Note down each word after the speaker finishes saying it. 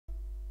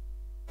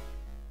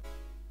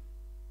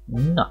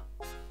Na,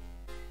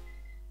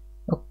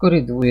 akkor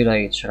újra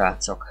itt,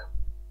 srácok.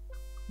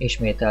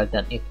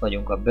 Ismételten itt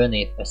vagyunk a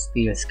Beneath a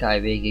Steel Sky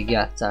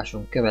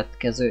végigjátszásunk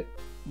következő,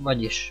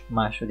 vagyis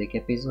második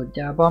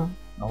epizódjában,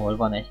 ahol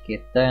van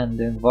egy-két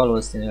teendőnk,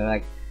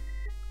 valószínűleg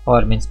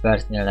 30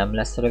 percnél nem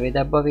lesz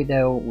rövidebb a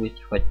videó,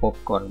 úgyhogy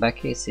popcorn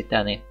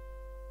bekészíteni.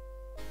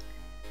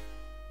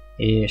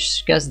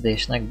 És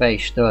kezdésnek be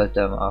is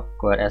töltöm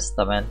akkor ezt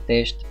a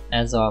mentést,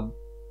 ez a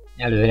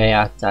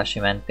előrejátszási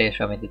mentés,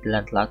 amit itt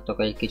lent láttok,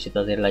 hogy egy kicsit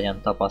azért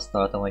legyen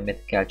tapasztalatom, hogy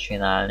mit kell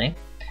csinálni.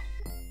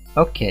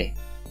 Oké,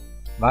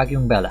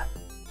 vágjunk bele.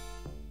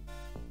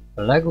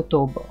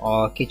 Legutóbb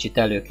a kicsit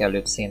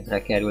előkelőbb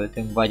szintre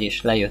kerültünk,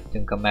 vagyis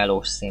lejöttünk a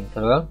melós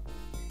szintről,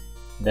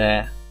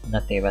 de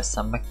ne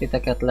tévesszem meg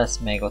titeket, lesz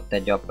még ott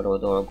egy apró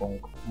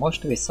dolgunk.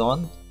 Most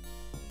viszont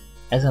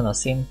ezen a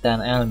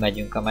szinten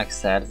elmegyünk a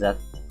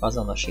megszerzett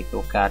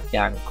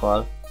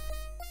azonosítókártyánkkal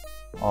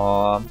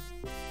a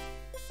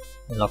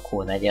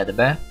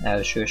lakónegyedbe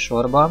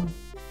elsősorban,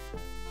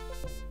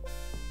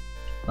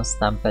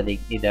 aztán pedig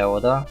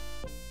ide-oda.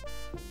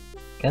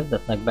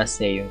 Kezdetnek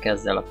beszéljünk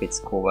ezzel a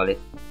fickóval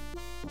itt.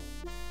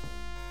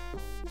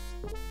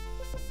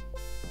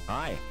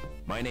 Hi,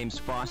 my name's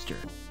Foster.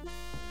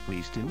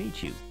 Pleased to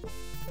meet you.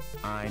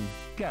 I'm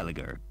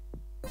Gallagher.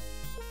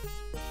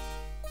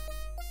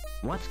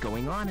 What's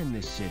going on in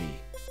this city?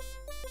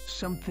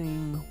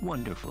 Something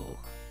wonderful.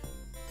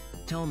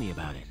 Tell me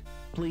about it,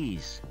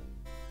 please.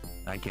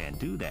 I can't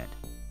do that.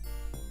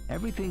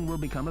 Everything will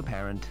become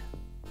apparent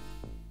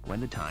when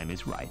the time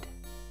is right.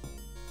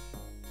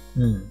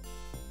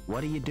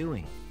 What are you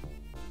doing?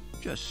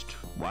 Just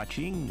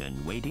watching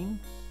and waiting?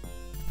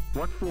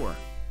 What for?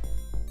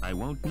 I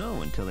won't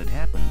know until it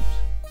happens.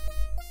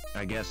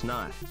 I guess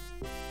not.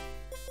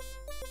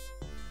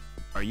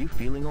 Are you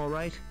feeling all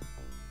right?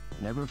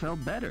 Never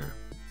felt better.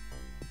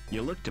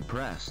 You look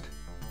depressed.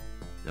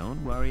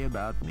 Don't worry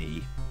about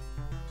me.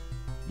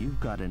 You've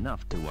got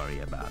enough to worry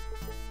about.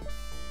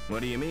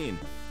 What do you mean?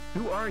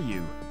 Who are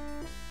you?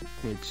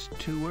 It's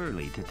too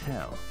early to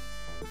tell.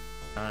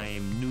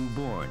 I'm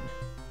newborn.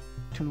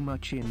 Too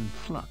much in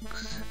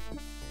flux.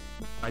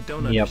 I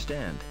don't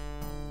understand.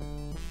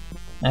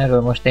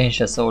 Erről most én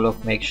se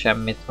szólok még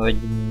semmit, hogy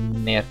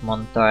miért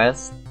mondta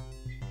ezt.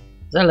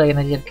 Az elején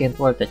egyébként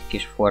volt egy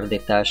kis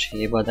fordítási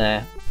hiba,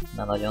 de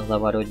ne nagyon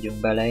zavarodjunk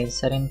bele én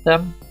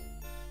szerintem.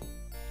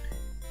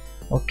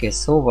 Oké,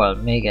 szóval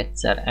még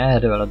egyszer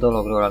erről a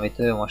dologról, amit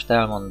ő most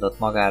elmondott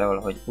magáról,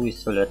 hogy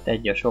újszülött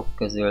egy a sok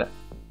közül,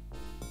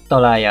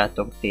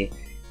 találjátok ti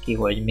ki,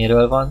 hogy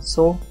miről van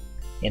szó.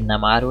 Én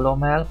nem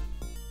árulom el.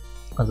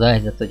 Az a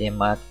helyzet, hogy én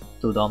már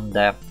tudom,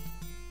 de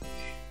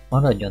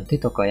maradjon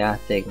titok a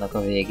játéknak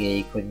a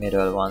végéig, hogy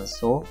miről van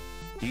szó.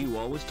 Do you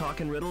always talk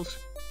in riddles?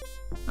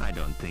 I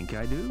don't think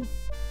I do.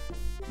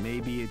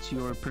 Maybe it's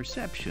your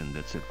perception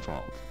that's at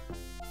fault.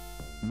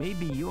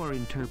 Maybe your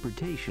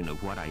interpretation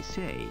of what I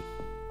say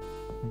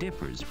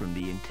differs from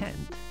the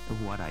intent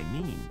of what I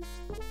mean.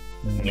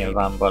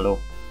 Nyilvánvaló.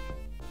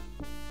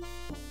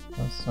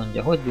 Azt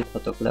mondja, hogy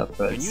juthatok le a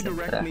Can you direct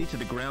földszintre? me to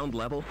the ground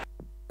level?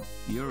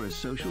 You're a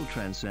social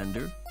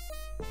transcender.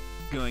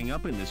 Going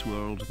up in this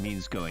world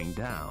means going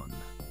down.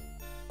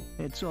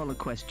 It's all a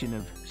question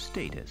of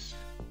status.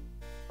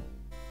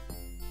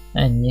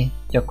 Ennyi.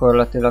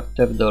 Gyakorlatilag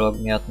több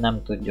dolog miatt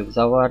nem tudjuk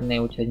zavarni,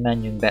 úgyhogy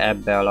menjünk be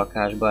ebbe a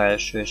lakásba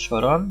első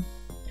soron.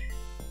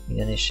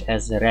 Ugyanis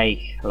ez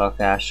Reich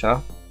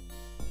lakása.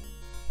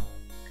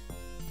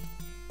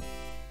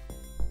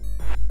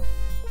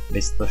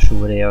 Biztos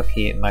úré,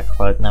 aki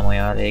meghalt nem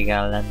olyan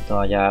régen lent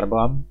a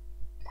gyárban.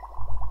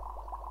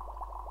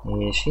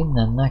 És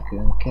innen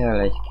nekünk kell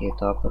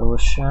egy-két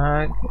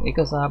apróság.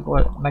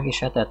 Igazából meg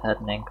is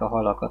etethetnénk a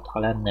halakat, ha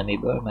lenne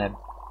miből, mert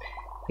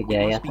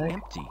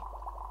figyeljetek.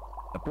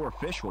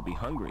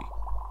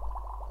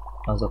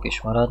 Azok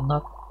is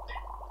maradnak.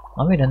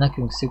 Amire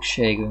nekünk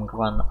szükségünk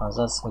van, az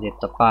az, hogy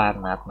itt a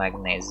párnát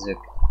megnézzük.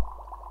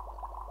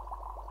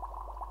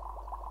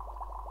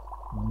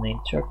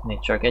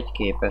 Nincs csak egy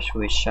képes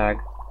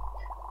újság,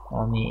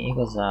 ami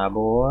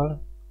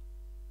igazából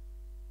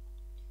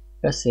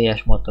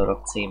Veszélyes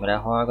motorok címre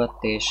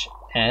hallgat, és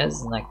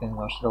ez nekünk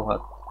most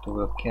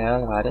rohadtul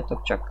kell.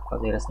 Várjatok csak,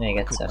 azért ezt még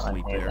egyszer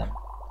megnézem.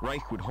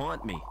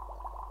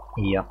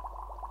 Ja,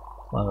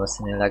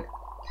 valószínűleg.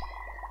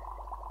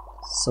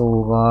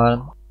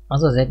 Szóval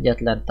az az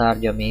egyetlen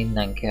tárgy, ami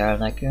innen kell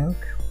nekünk.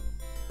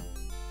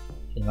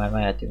 Így már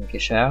mehetünk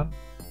is el.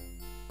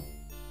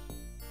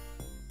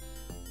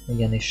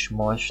 Ugyanis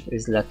most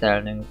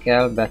üzletelnünk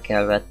kell, be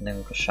kell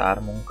vetnünk a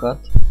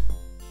sármunkat.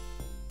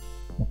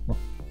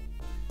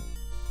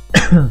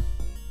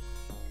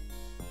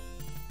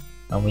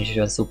 Amúgy is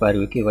olyan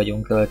szuperül ki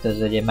vagyunk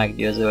öltözve, hogy egy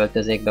meggyőző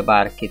öltözékbe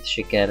bárkit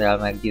sikerrel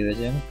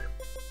meggyőzünk.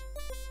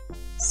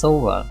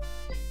 Szóval,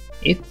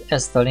 itt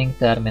ezt a link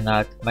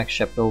terminált meg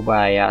se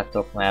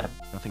próbáljátok, mert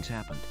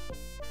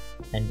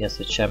egy az,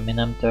 hogy semmi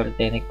nem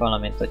történik,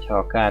 valamint hogyha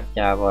a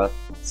kártyával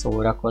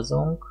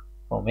szórakozunk,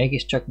 akkor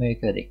mégiscsak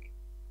működik.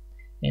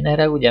 Én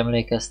erre úgy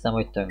emlékeztem,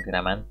 hogy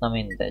tönkrement, na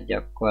mindegy,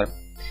 akkor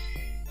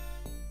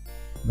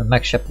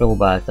Meg se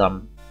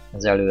próbáltam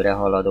az előre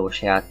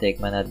haladós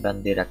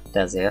játékmenetben direkt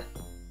ezért.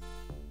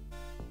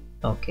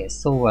 Oké,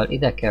 szóval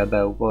ide kell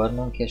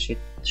beugornunk, és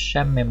itt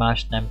semmi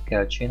más nem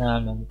kell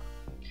csinálnunk,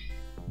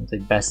 mint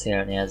hogy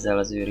beszélni ezzel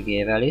az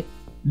űrgével itt.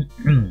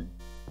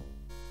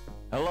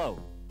 Hello.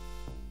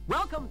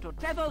 Welcome to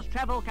Trevor's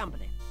Travel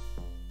Company.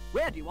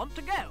 Where do you want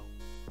to go?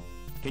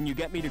 Can you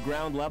get me to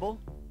ground level?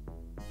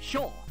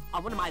 Sure,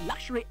 on one of my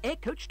luxury air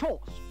coach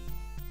tours.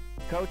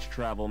 Coach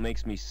travel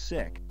makes me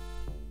sick.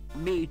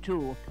 Me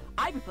too.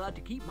 I prefer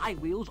to keep my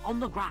wheels on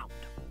the ground.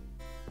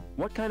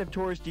 What kind of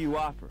tours do you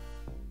offer?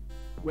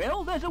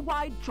 Well, there's a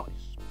wide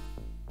choice.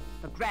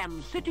 The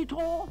Grand City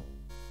Tour,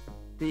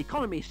 the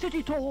Economy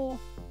City Tour,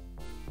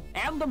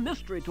 and the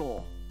Mystery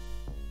Tour.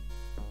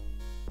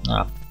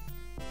 Na,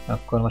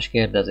 akkor most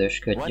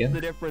kérdezősködjünk. What's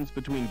the difference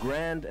between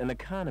Grand and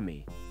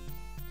Economy?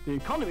 The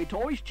Economy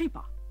Tour is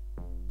cheaper.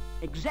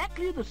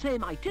 Exactly the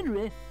same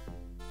itinerary,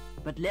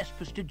 but less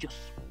prestigious.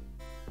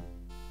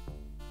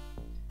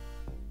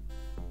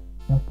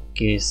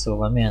 Oké,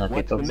 szóval milyen a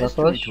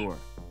titokzatos?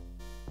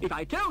 If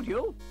I told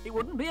you, it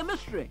wouldn't be a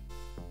mystery.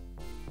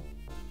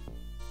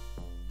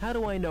 How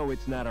do I know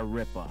it's not a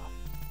rip-off?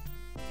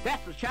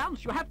 That's the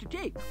chance you have to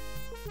take.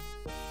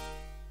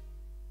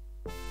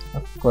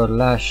 Akkor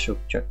lássuk,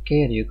 csak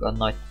kérjük a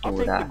nagy I'll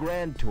take túrát. the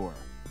grand tour.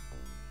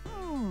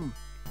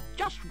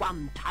 Just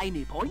one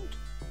tiny point.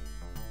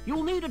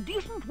 You'll need a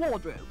decent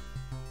wardrobe.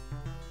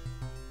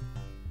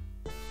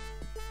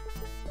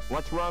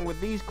 What's wrong with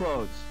these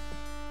clothes?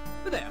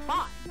 They're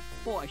fine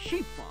for a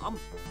sheep farm.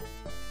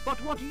 But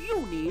what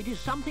you need is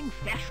something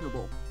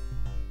fashionable.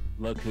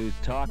 Look who's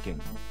talking.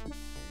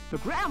 The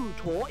grand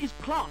tour is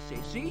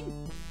classy, see?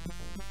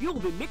 You'll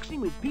be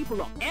mixing with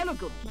people of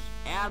elegance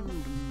and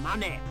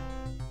money.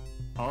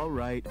 All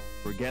right,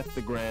 forget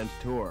the grand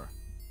tour.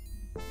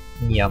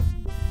 Ja,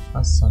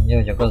 azt mondja,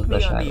 hogy a Book me on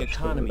the gazdaságos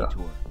economy túra.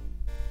 tour.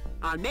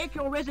 I'll make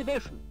your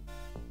reservation.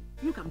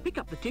 You can pick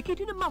up the ticket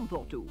in a month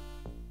or two.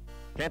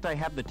 Can't I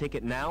have the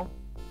ticket now?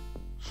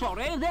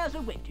 Sorry, there's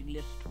a waiting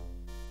list.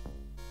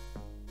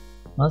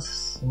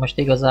 Az most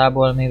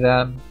igazából,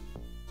 mivel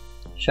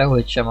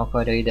sehogy sem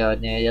akarja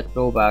ideadni egyet,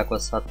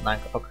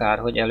 próbálkozhatnánk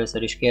akárhogy.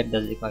 Először is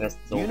kérdezzük meg ezt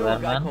az Do you know a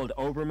guy Overman. called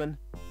Overman?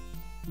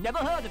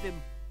 Never heard of him.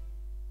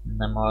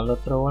 Nem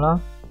hallott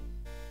róla.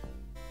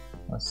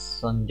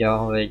 Azt mondja,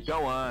 hogy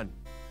Go on.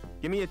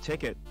 Give me a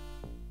ticket.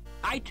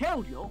 I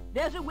told you,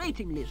 there's a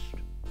waiting list.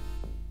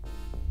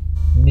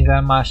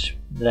 mivel más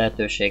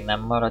lehetőség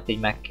nem maradt, így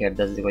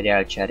megkérdezzük, hogy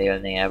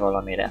elcserélné-e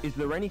valamire. Is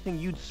there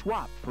anything you'd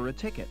swap for a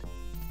ticket?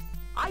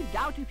 I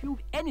doubt if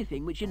you've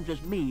anything which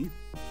interests me.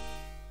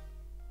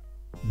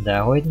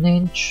 Dehogy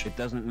nincs. It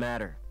doesn't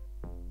matter.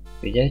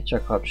 Figyelj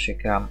csak,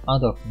 hapsikám,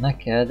 adok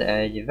neked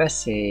egy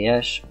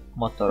veszélyes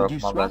motorok Would you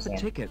swap a magazin.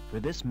 ticket for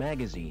this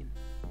magazine?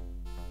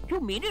 You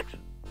mean it?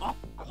 Of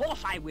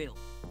course I will.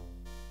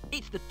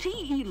 It's the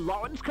T.E.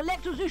 Lawrence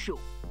Collector's Issue.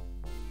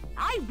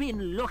 I've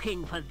been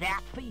looking for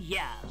that for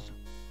years.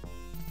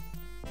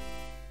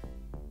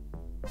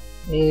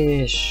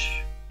 És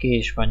ki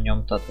is van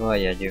nyomtatva a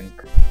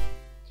jegyünk.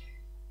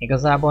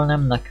 Igazából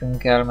nem nekünk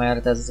kell,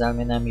 mert ezzel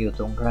mi nem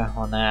jutunk le,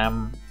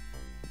 hanem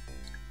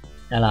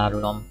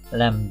elárulom,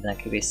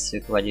 Lemnek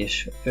visszük,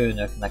 vagyis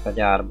főnöknek a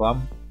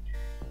gyárban,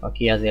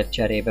 aki ezért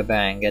cserébe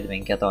beenged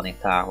minket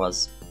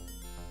Anitához.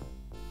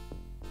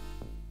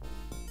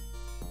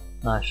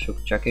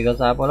 Lássuk csak,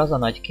 igazából az a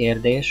nagy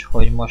kérdés,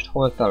 hogy most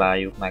hol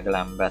találjuk meg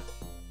Lembet.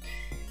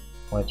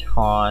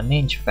 Hogyha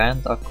nincs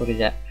fent, akkor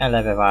ugye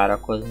eleve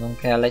várakoznunk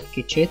kell egy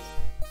kicsit.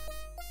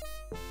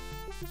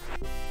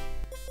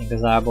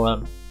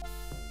 Igazából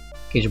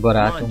kis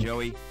barátunk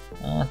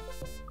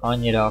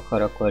annyira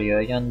akar, akkor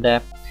jöjjön,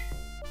 de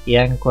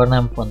ilyenkor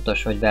nem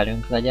fontos, hogy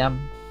velünk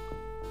legyen.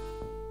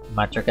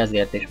 Már csak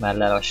ezért is, mert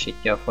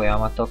lelassítja a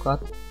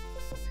folyamatokat.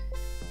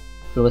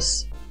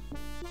 Plusz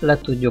le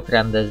tudjuk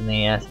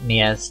rendezni mi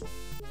ezt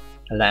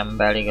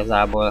Lembel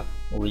igazából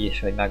úgy is,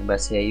 hogy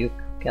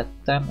megbeszéljük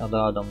ketten.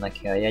 Odaadom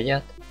neki a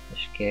jegyet,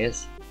 és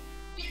kész.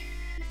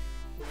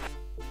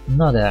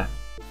 Na de,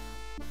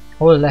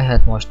 hol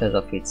lehet most ez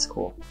a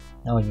fickó?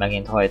 Nehogy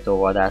megint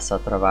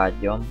hajtóvadászatra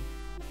vágyjon.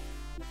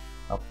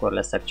 Akkor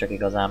leszek csak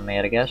igazán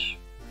mérges.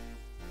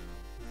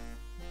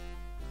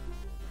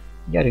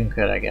 Gyerünk,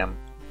 öregem!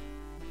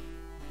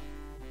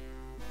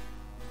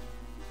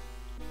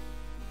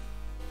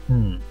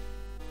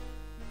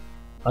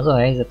 Az a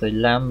helyzet, hogy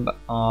Lemb,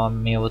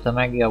 mióta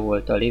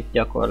megjavult a lift,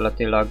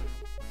 gyakorlatilag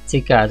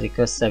cikázik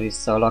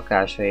össze-vissza a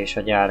lakása és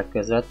a gyár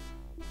között,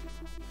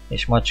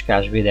 és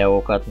macskás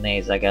videókat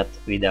nézeget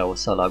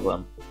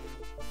videószalagon.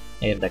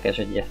 Érdekes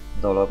egy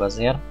dolog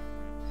azért.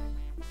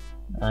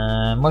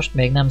 Most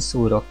még nem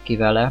szúrok ki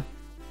vele,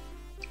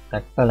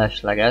 meg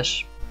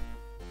felesleges.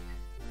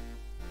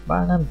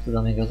 Bár nem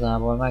tudom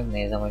igazából,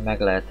 megnézem, hogy meg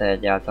lehet-e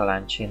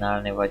egyáltalán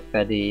csinálni, vagy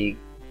pedig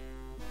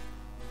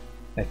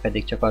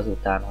csak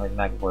azután, hogy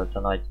megvolt a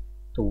nagy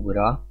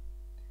túra.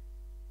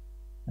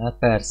 Hát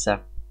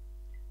persze,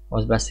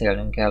 most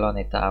beszélnünk kell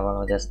Anitával,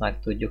 hogy ezt meg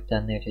tudjuk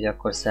tenni, úgyhogy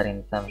akkor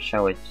szerintem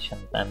sehogy sem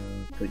nem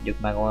tudjuk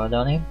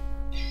megoldani.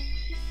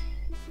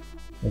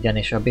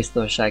 Ugyanis a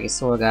biztonsági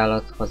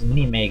szolgálathoz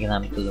mi még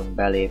nem tudunk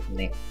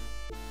belépni.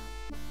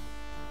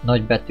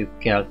 Nagy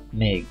betűkkel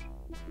még.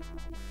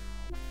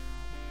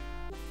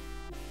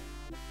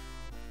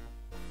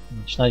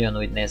 És nagyon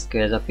úgy néz ki,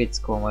 ez a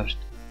fickó most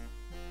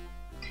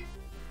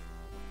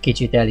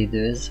kicsit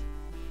elidőz.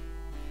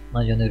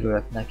 Nagyon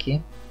örülök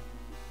neki.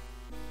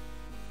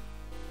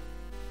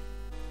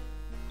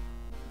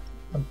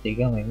 Addig,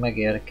 amíg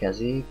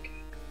megérkezik.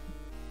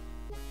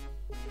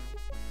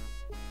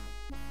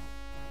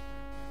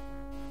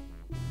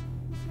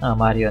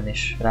 Már jön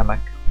is,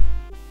 remek.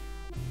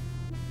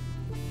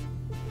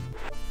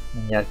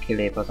 Mindjárt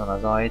kilép azon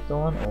az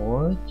ajtón,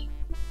 úgy.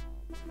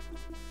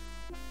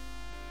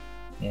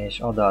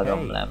 És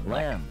odaadom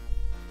Lemnek.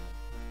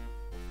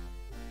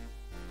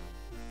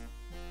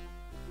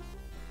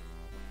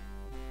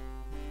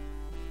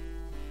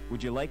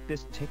 Would you like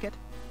this ticket?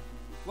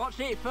 What's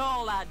it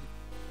for, lad?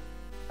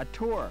 A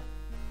tour.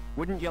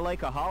 Wouldn't you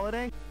like a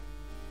holiday?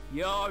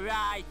 You're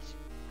right.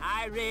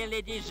 I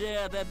really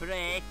deserve a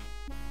break.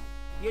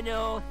 You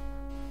know,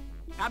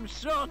 I'm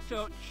so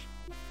touched.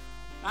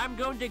 I'm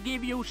going to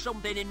give you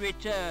something in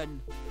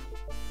return.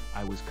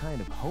 I was kind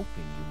of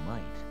hoping you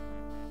might.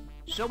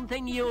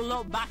 Something you'll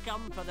look back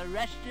on for the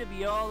rest of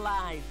your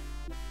life.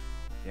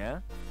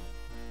 Yeah?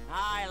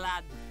 Aye,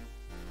 lad.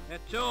 A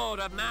tour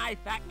of my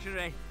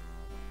factory.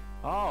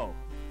 Oh,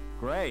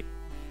 great.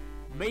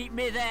 Meet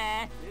me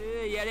there.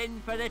 You're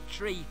in for a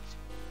treat.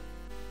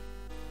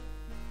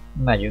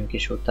 Megyünk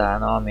is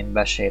utána, amint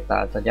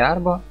besétált a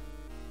gyárba,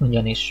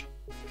 ugyanis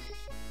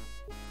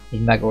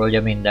így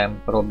megoldja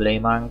minden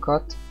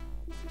problémánkat.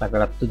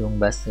 Legalább tudunk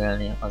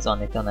beszélni az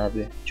Anita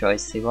nevű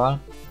Joyce-val,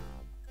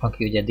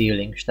 aki ugye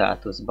dealing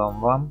státuszban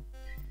van.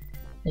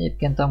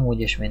 Egyébként amúgy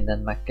is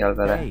mindent meg kell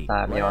vele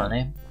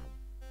tárgyalni.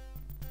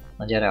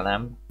 Na gyere,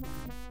 Lem.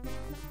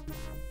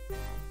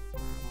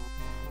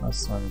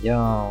 Azt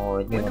mondja,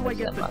 hogy mi van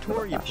ezzel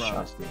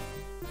látogatással.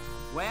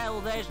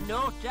 Well, there's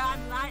no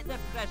time like the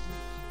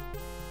present.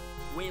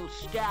 We'll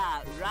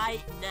start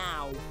right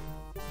now.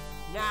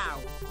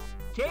 Now,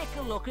 take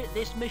a look at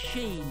this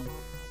machine.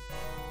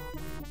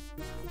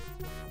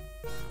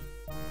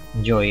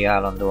 Joey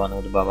állandóan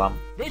útban van.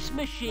 This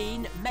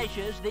machine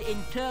measures the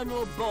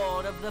internal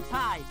bore of the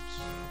pipes.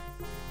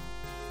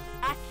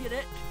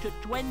 Accurate to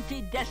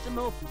 20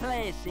 decimal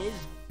places,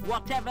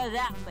 whatever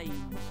that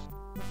means.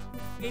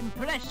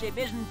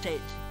 Impressive, isn't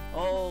it?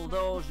 All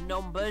those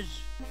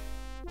numbers.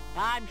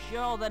 I'm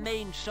sure they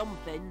mean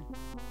something.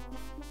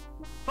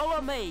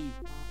 Follow me.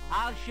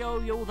 I'll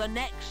show you the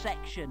next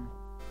section.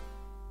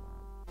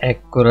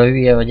 Ekkora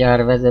hülye a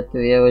gyár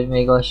vezetője, hogy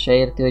még azt se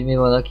érti, hogy mi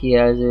van a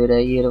kijelzőre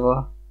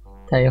írva.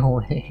 Te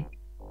jó ég.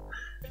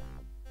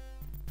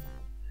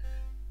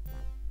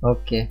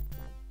 Oké.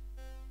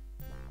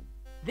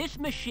 This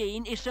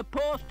machine is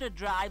supposed to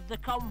drive the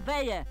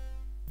conveyor,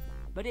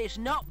 but it's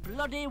not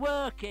bloody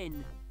working.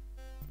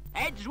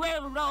 Heads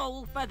will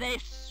roll for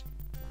this.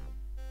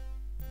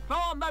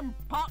 Foreman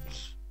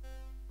Potts,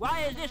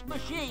 why has this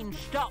machine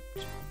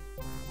stopped?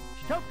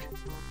 Stopped?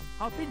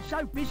 I've been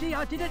so busy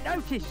I didn't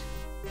notice.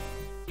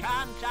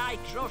 Can't I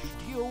trust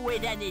you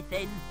with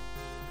anything?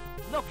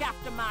 Look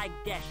after my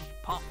desk,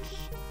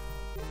 Potts.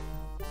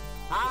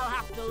 I'll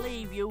have to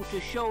leave you to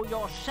show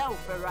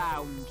yourself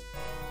around.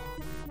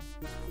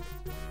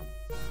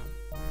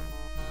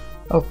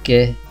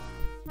 Oké.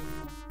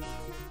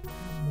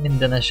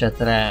 Minden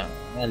esetre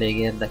elég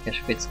érdekes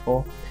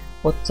fickó.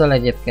 Ottal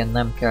egyébként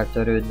nem kell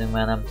törődnünk,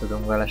 mert nem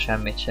tudunk vele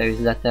semmit se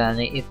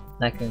üzletelni. Itt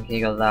nekünk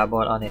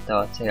igazából Anita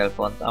a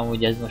célpont.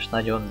 Amúgy ez most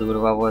nagyon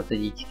durva volt,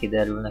 hogy így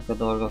kiderülnek a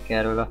dolgok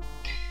erről a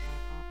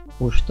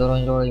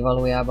hústoronyról, hogy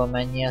valójában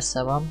mennyi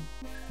esze van.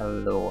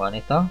 Hello,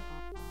 Anita.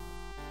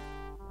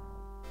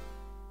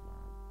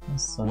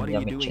 Azt mondja,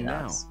 mit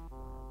csinálsz?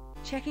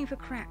 Checking for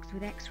cracks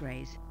with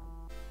X-rays.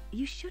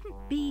 You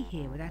shouldn't be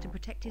here without a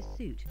protective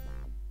suit.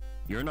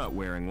 You're not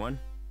wearing one.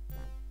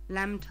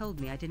 Lamb told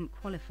me I didn't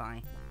qualify.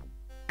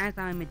 As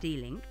I'm a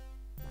D-Link,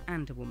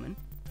 and a woman.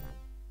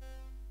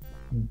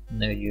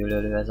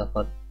 Nőgyűlölő ez a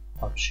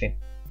hapsi.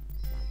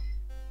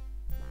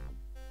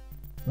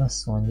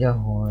 Azt mondja,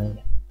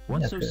 hogy...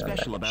 What's so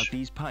special about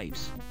these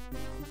pipes?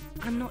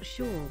 I'm not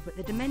sure, but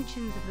the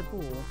dimensions of the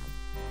bore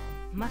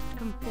must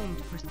conform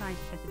to precise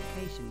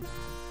specifications.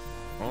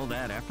 All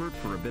that effort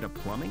for a bit of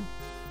plumbing?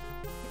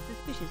 It's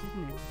suspicious,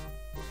 isn't it?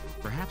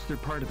 Perhaps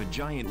they're part of a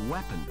giant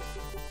weapon.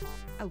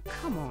 Oh,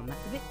 come on,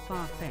 that's a bit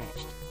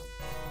far-fetched.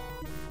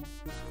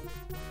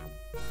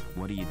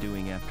 What are you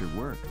doing after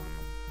work?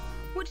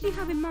 What did you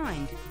have in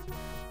mind?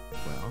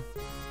 Well,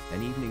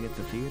 an evening at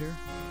the theater,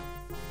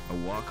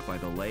 a walk by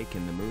the lake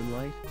in the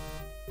moonlight,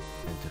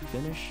 and to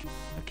finish,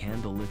 a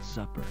candlelit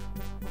supper.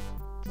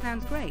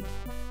 Sounds great,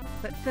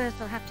 but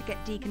first I'll have to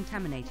get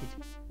decontaminated.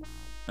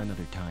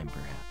 Another time,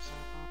 perhaps.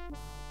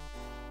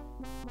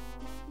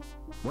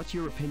 What's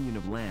your opinion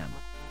of Lamb?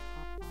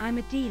 I'm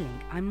a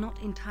D-Link. I'm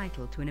not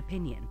entitled to an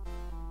opinion.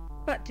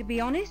 But to be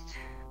honest,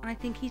 I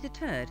think he's a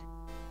turd.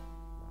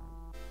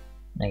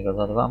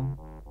 Igazad van.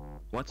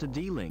 What's a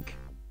D-Link?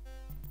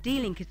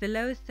 D-Link is the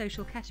lowest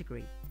social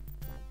category.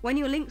 When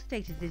your link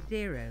status is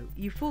 0,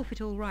 you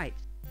forfeit all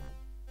rights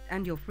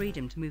and your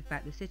freedom to move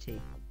back the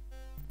city.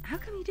 How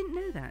come you didn't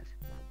know that?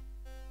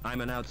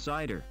 I'm an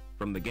outsider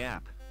from the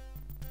Gap.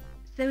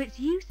 So it's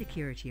you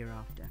security you're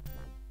after.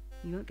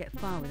 You won't get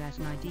far without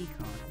an ID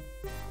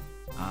card.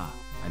 Ah,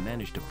 I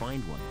managed to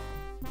find one.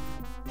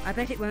 I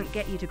bet it won't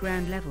get you to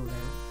ground level,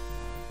 though.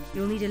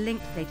 You'll need a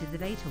link status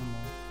of 8 or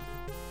more.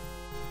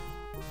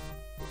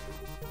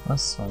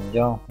 Azt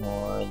mondja,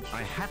 hogy...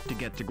 I have to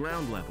get to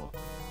ground level.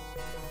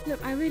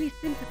 Look, I really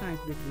sympathize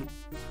with you.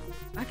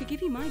 I could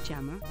give you my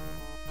jammer.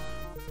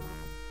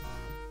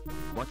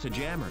 What's a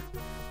jammer?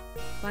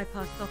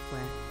 Bypass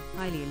software.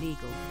 Highly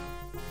illegal.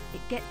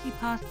 It gets you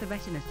past the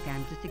retina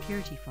scan to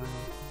security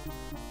files.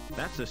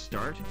 That's a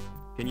start.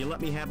 Can you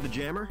let me have the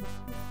jammer?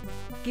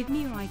 Give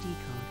me your ID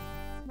card.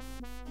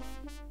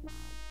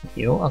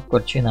 Jó,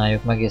 akkor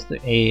csináljuk meg ezt,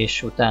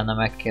 és utána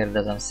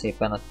megkérdezem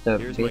szépen a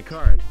Here's my többit.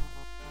 card.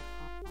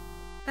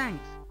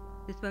 Thanks.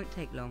 This won't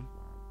take long.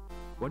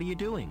 What are you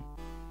doing?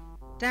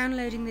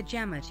 Downloading the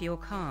jammer to your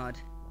card.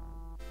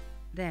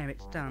 There,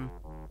 it's done.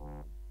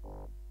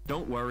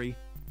 Don't worry.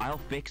 I'll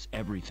fix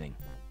everything.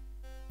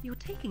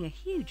 You're taking a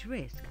huge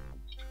risk.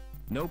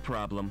 No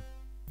problem.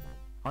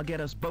 I'll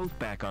get us both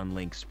back on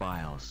Link's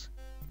files.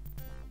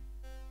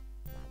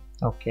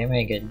 Oké,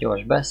 még egy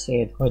gyors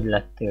beszéd, hogy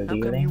lettél How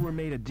come you D-Link? were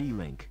made a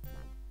D-Link?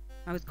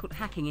 I was caught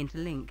hacking into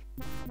Link.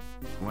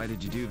 Why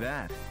did you do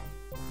that?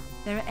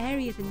 There are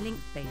areas in Link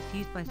space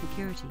used by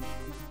security.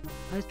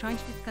 I was trying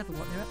to discover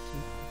what they're up to.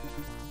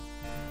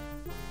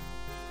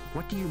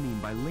 What do you mean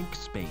by Link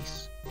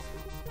space?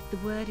 The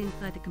word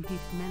inside the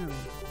computer's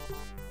memory.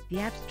 The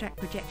abstract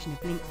projection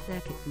of Link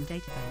circuits and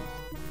databanks.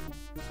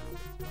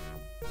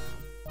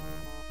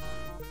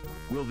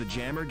 Will the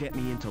jammer get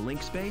me into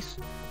Link space?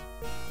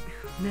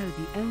 No,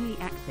 the only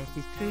access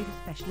is through the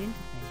special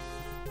interface.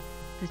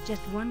 There's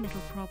just one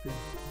little problem.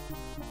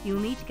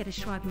 You'll need to get a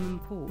Schreiberman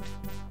port.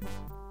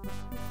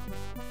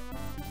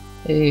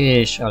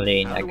 És a How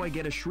lényeg. do I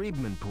get a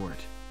Schreiberman port?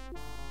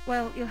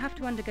 Well, you'll have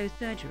to undergo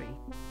surgery.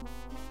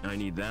 I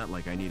need that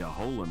like I need a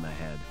hole in the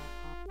head.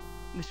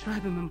 The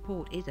Schreiberman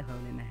port is a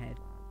hole in the head.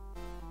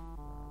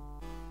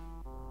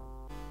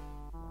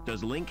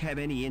 Does Link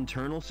have any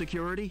internal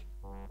security?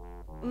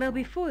 There'll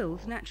be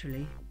foils,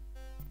 naturally.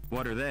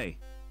 What are they?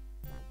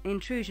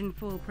 Intrusion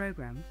foil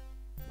programs.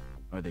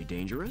 Are they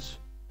dangerous?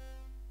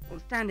 Well,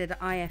 standard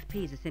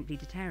IFPs are simply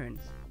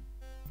deterrents.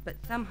 But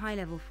some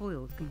high-level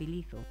foils can be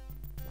lethal.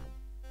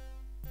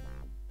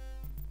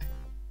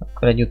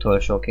 Akkor egy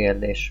utolsó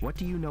kérdés. What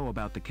do you know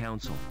about the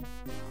Council?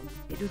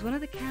 It was one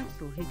of the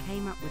council who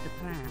came up with the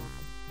plan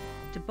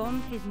to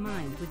bond his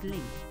mind with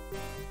Link.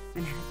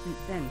 And since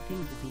then,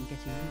 things have been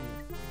getting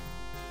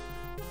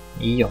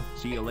weird. Jó.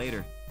 See you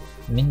later.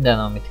 Minden,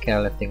 amit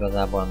kellett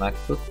igazából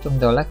megtudtunk,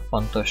 de a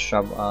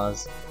legfontosabb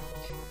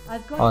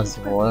az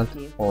volt,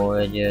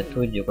 hogy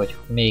tudjuk, hogy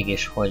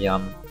mégis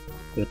hogyan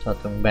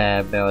juthatunk be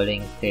ebbe a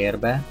Link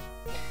térbe.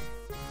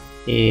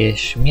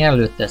 És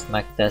mielőtt ezt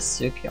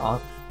megtesszük,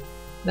 a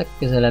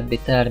legközelebbi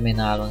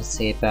terminálon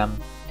szépen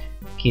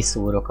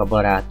kiszúrok a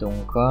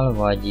barátunkkal,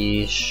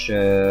 vagyis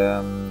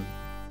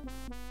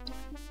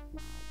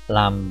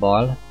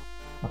Lámbbal,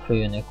 a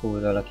főnök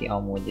úrral, aki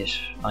amúgy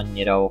is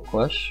annyira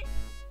okos.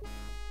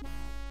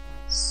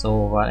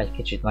 Szóval egy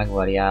kicsit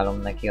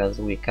megvariálom neki az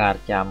új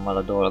kártyámmal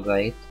a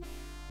dolgait.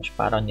 Most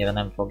már annyira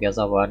nem fogja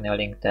zavarni a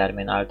Link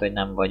terminált, hogy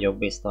nem vagyok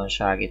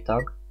biztonsági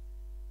tag.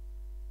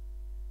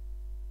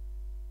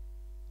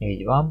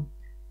 Így van.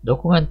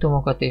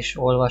 Dokumentumokat is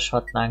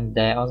olvashatnánk,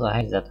 de az a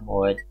helyzet,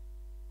 hogy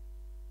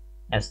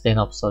ezt én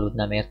abszolút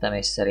nem értem,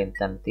 és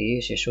szerintem ti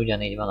is, és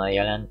ugyanígy van a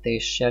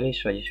jelentéssel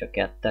is, vagyis a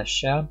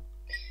 2-essel.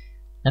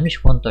 Nem is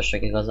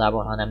fontosak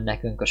igazából, hanem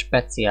nekünk a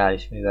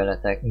speciális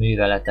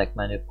műveletek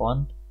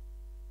menüpont,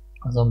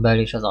 azon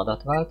belül is az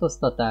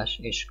adatváltoztatás,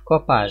 és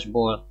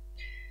kapásból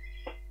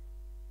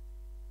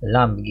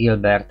Lamb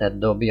Gilbertet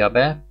dobja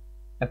be,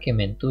 aki,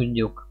 mint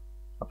tudjuk,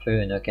 a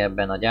főnök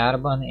ebben a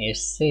gyárban, és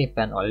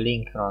szépen a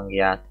Link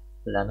rangját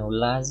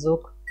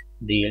lenullázzuk,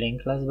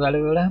 D-Link lesz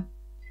belőle,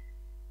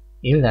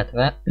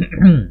 illetve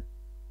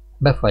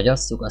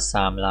befagyasszuk a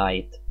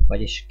számláit,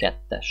 vagyis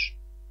 2-es.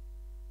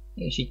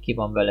 És így ki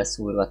van vele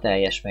szúrva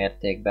teljes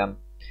mértékben.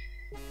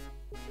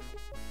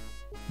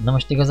 Na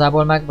most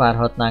igazából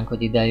megvárhatnánk,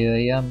 hogy ide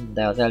jöjjön,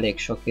 de az elég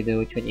sok idő,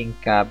 úgyhogy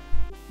inkább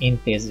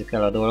intézzük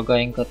el a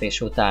dolgainkat,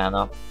 és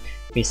utána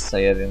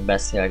visszajövünk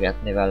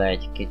beszélgetni vele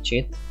egy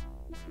kicsit.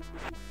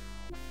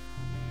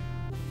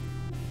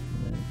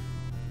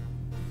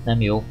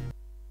 Nem jó.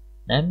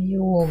 Nem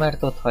jó,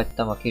 mert ott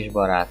hagytam a kis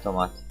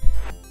barátomat.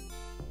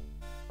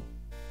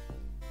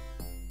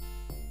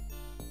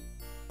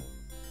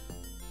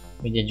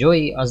 Ugye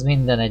Joey az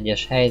minden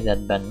egyes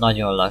helyzetben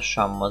nagyon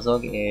lassan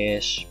mozog,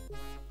 és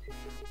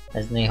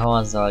ez néha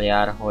azzal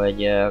jár,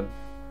 hogy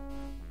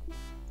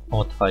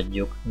ott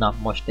hagyjuk. Na,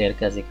 most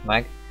érkezik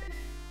meg.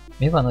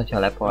 Mi van, hogyha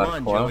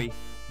leparkol?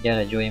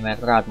 Gyere Joey,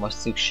 mert rád most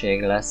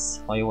szükség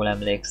lesz, ha jól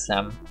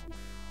emlékszem.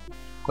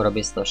 Akkor a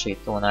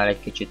biztosítónál egy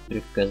kicsit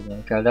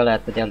trükköznünk kell, de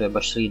lehet, hogy előbb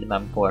a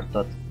Schreiberman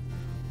portot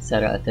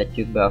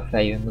szereltetjük be a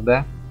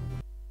fejünkbe.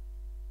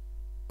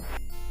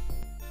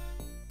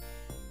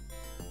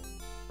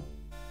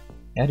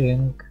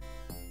 Gyerünk!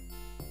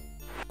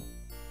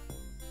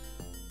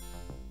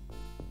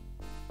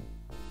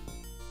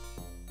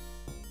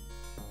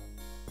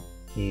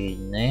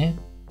 Így né.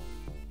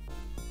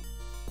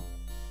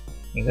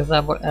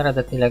 Igazából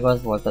eredetileg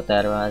az volt a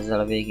terve ezzel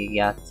a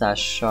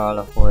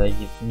végigjátszással,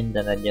 hogy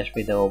minden egyes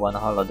videóban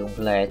haladunk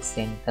le egy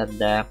szintet,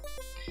 de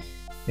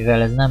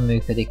mivel ez nem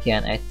működik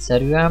ilyen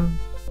egyszerűen,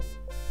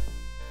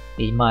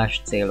 így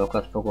más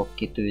célokat fogok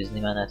kitűzni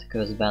menet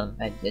közben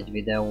egy-egy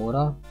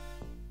videóra.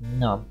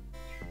 Na.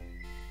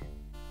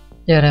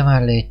 Gyere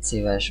már, légy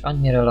szíves,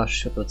 annyira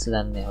lassú tudsz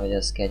lenni, hogy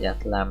ez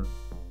kegyetlen.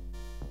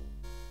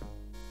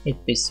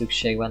 Itt is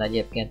szükség van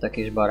egyébként a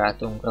kis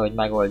barátunkra, hogy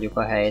megoldjuk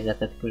a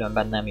helyzetet,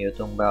 különben nem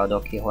jutunk be a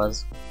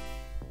dokihoz.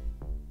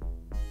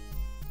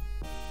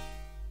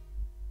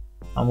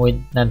 Amúgy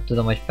nem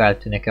tudom, hogy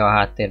feltűnik-e a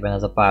háttérben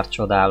ez a pár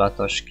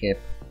csodálatos kép.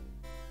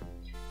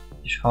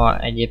 És ha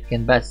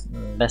egyébként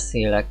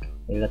beszélek,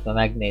 illetve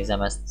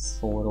megnézem ezt a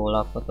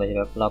szórólapot, vagy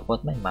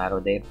röplapot, menj már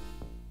odébb.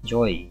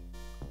 Joey.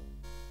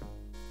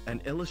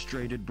 An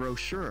illustrated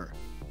brochure.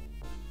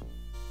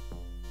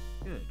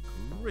 Good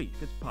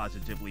grief, it's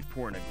positively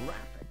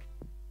pornographic.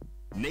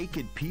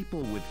 Naked people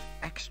with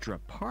extra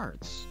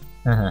parts.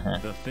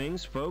 The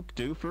things folk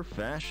do for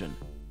fashion.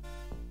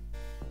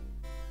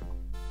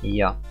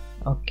 Ja,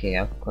 oké,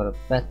 akkor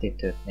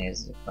vetítőt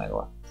nézzük meg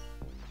ott.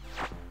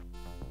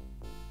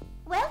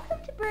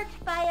 Welcome to Burke's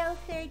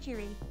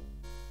Biosurgery.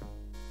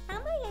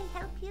 How may I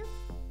help you?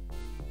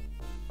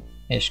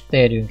 És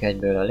térjünk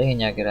egyből a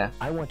lényegre.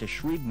 I want a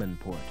Shriegman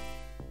port.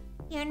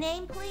 Your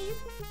name, please?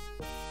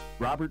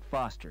 Robert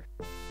Foster.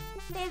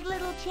 There's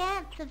little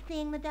chance of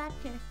seeing the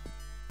doctor.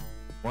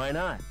 Why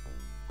not?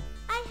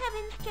 I have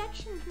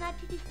instructions not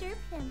to disturb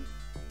him.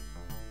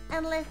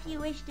 Unless you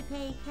wish to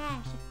pay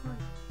cash, of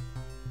course.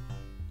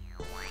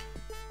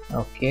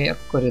 Oké,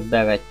 akkor itt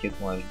bevetjük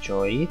most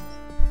Joey-t.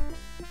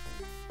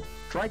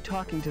 Try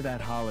talking to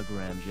that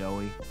hologram,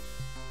 Joey.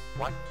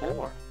 What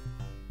for?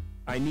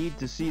 I need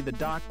to see the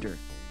doctor,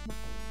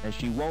 and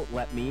she won't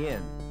let me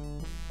in.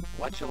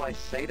 What shall I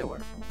say to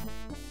her?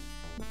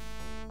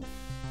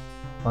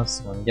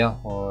 Azt mondja,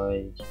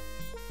 hogy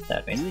Use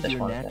természetes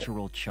your van.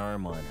 natural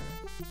charm on her.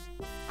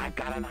 I've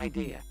got an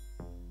idea.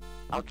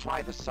 I'll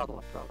try the subtle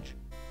approach.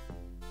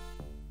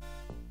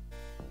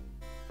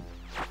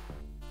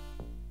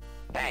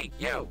 Hey,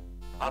 you!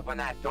 Open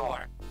that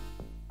door!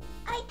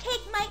 I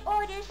take my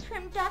orders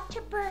from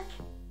Dr. Burke.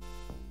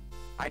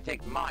 I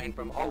take mine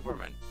from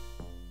Oberman.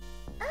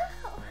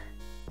 Oh,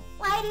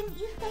 why didn't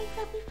you say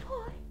so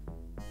before?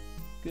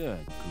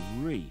 Good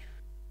grief.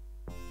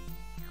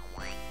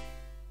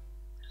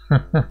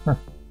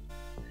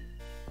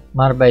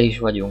 Már be is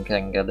vagyunk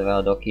engedve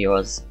a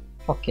dokihoz.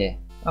 Oké,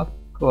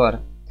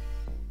 akkor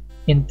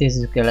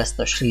intézzük el ezt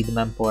a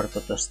Shriegman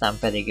portot, aztán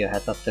pedig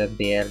jöhet a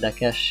többi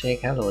érdekesség.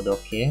 Hello,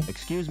 doki.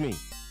 Excuse me.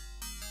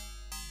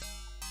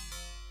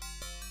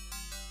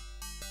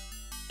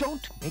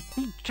 Don't make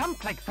me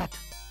jump like that!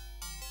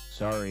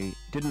 Sorry,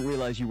 didn't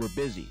realize you were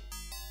busy.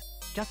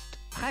 Just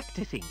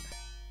practicing.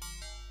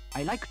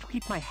 I like to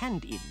keep my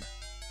hand in.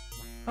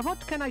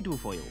 What can I do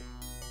for you?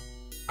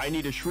 I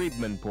need a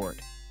Shriegman port.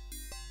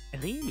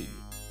 Really?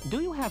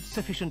 Do you have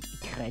sufficient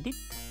credit?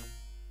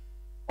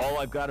 All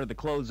I've got are the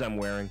clothes I'm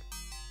wearing.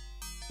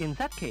 In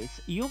that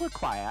case, you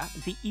require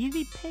the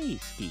Easy Pay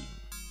scheme.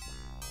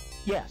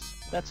 Yes,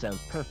 that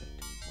sounds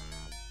perfect.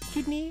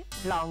 Kidney,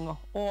 lung,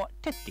 or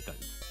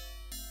testicles.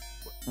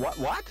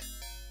 What?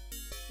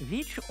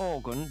 Which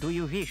organ do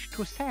you wish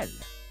to sell?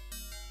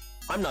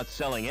 I'm not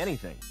selling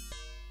anything.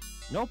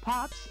 No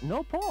parts,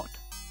 no port.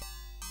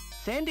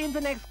 Send in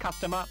the next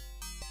customer.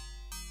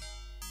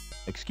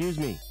 Excuse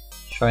me.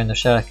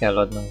 Sajnos el kell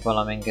adnunk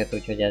valaminket,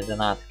 úgyhogy ezen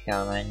át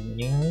kell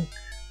menjünk.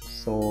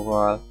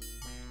 Szóval...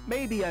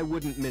 Maybe I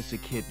wouldn't miss a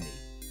kidney.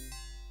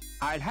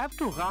 I'll have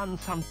to run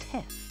some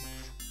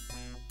tests.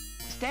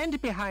 Stand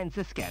behind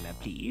the scanner,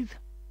 please.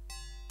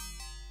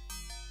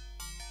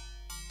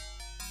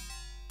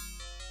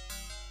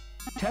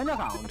 Turn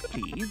around,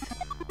 please.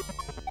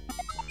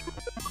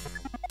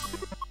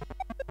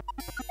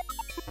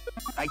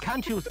 I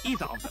can't use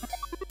either of them.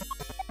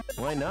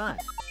 Why not?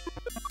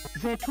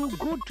 They're too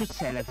good to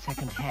sell at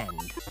second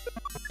hand.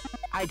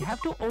 I'd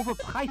have to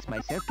overprice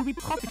myself to be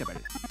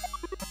profitable.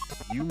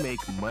 You make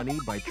money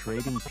by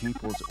trading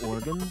people's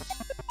organs?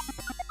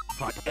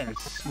 What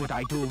else would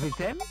I do with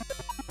them?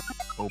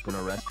 Open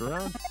a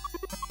restaurant?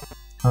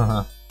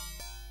 Aha.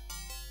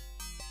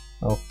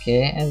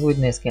 Oké, ez úgy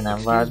néz ki,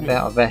 nem vált be,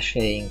 a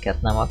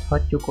veséinket nem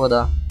adhatjuk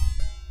oda.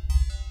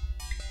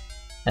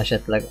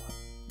 Esetleg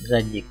az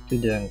egyik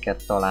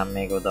tüdőnket talán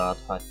még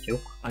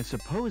odaadhatjuk. I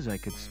suppose I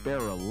could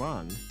spare a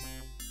lung.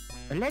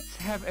 Let's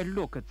have a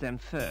look at them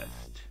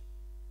first.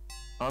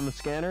 On the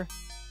scanner?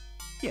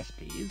 Yes,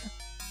 please.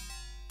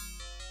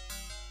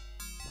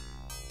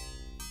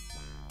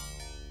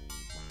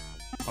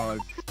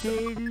 Hold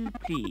still,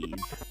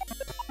 please.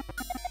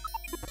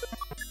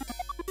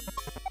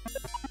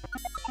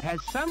 Has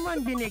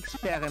someone been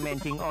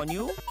experimenting on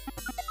you?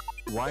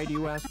 Why do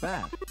you ask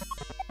that?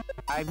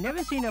 I've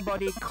never seen a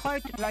body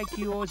quite like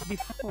yours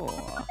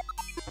before.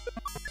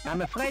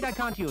 I'm afraid I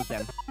can't use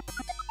them.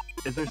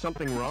 Is there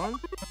something wrong?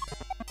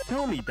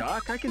 Tell me,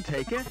 Doc, I can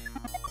take it.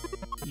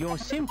 You're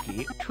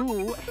simply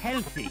too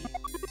healthy.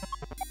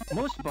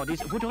 Most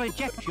bodies would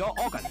reject your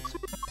organs.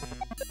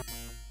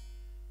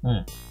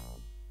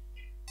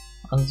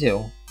 Az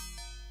jó.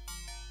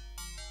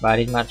 Bár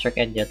így már csak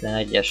egyetlen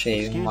egy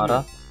esélyünk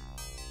maradt.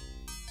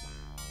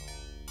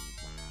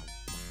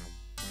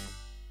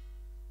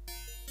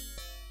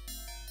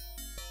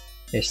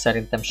 És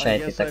szerintem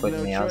sejtitek,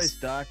 hogy mi az.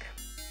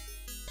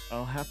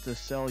 I'll have to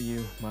sell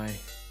you my...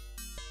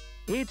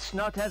 It's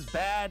not as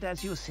bad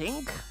as you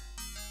think.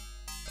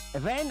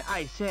 When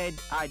I said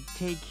I'd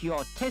take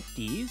your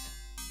testes,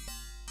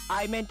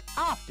 I meant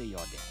after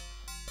your death.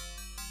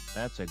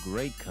 That's a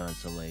great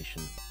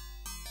consolation.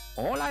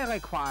 All I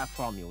require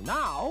from you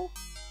now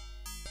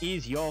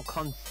is your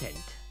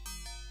consent.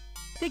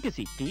 Take a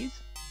seat, please.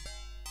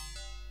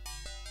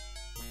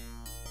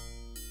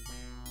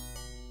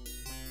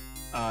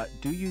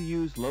 Do you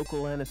use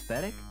local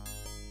anesthetic?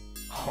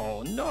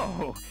 Oh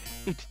no,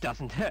 it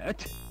doesn't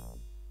hurt.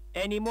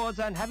 Any more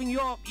than having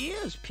your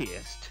ears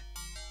pierced.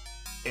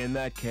 In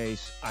that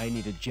case, I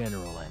need a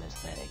general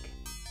anesthetic.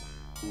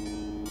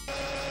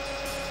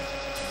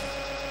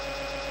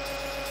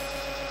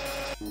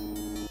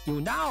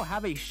 You now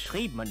have a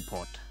Schriebman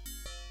port.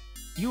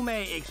 You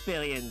may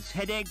experience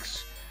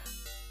headaches,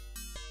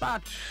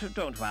 but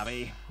don't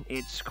worry,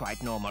 it's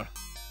quite normal.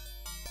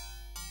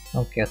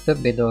 Oké, a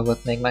többi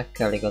dolgot még meg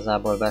kell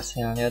igazából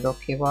beszélni a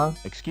dokival.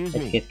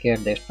 Egy-két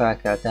kérdést fel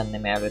kell tenni,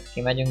 mielőtt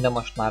kimegyünk, de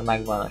most már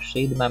megvan a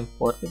Schriebman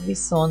port,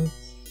 viszont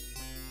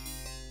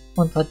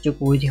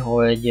mondhatjuk úgy,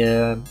 hogy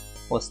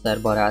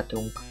Foster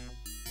barátunk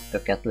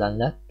töketlen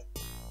lett,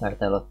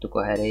 mert eladtuk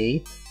a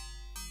heréit.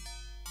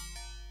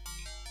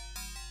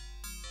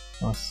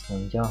 Azt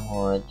mondja,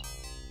 hogy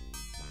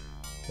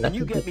le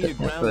tudjuk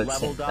kötni a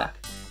földszintre.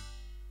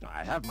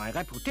 I have my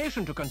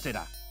reputation to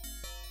consider.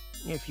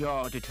 If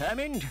you're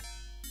determined,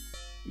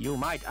 you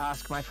might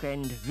ask my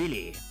friend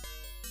Willy.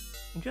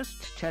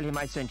 Just tell him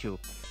I sent you.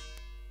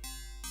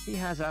 He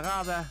has a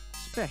rather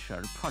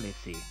special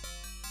policy.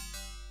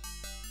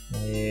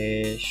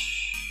 És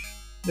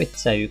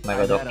vicceljük meg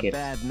a dokit.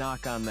 Bad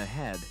knock on the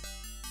head.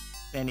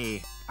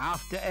 Any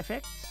after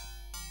effects?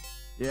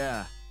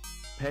 Yeah,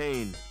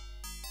 pain.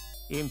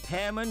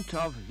 Impairment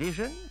of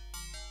vision?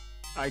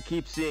 I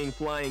keep seeing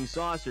flying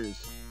saucers.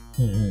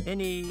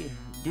 Any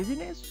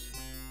dizziness?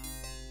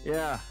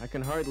 Yeah, I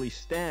can hardly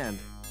stand.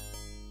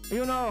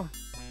 You know,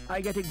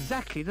 I get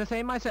exactly the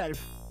same myself.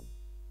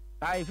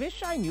 I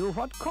wish I knew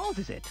what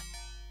causes it.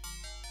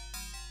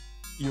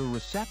 Your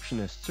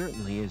receptionist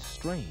certainly is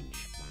strange.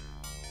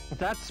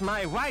 That's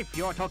my wife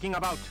you're talking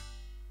about.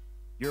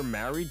 You're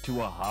married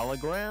to a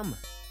hologram?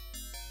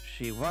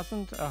 She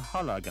wasn't a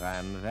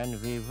hologram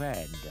when we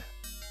wed.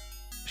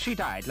 She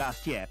died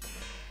last year,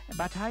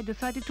 but I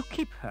decided to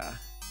keep her.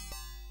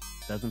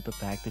 Doesn't the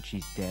fact that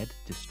she's dead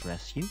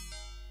distress you?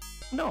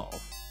 No.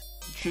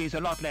 She's a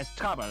lot less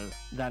trouble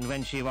than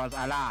when she was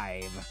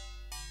alive.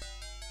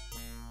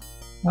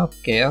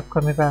 Oké,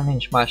 akkor mivel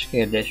nincs más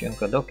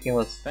kérdésünk a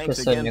dokihoz,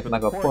 köszönjük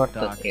meg a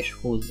portot és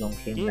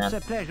húzzunk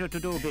innen.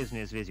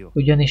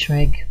 Ugyanis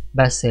még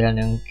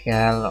beszélnünk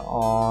kell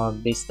a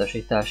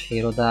biztosítási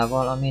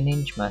irodával, ami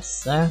nincs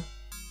messze.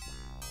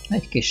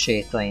 Egy kis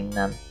séta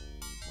innen.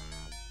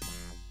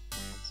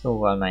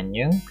 Szóval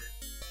menjünk.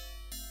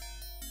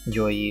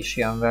 Joey is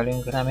jön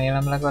velünk,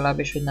 remélem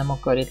legalábbis, hogy nem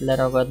akar itt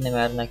leragadni,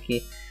 mert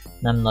neki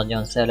nem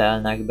nagyon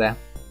szerelnek be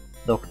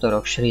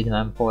doktorok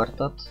Schriebman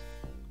portot.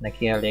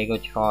 Neki elég,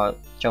 hogyha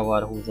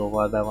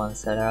csavarhúzóval be van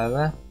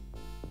szerelve.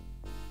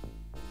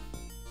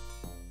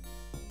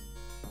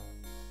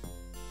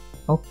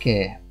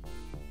 Oké.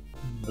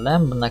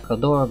 Lambnek a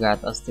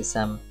dolgát azt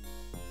hiszem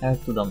el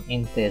tudom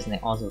intézni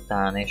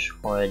azután is,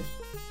 hogy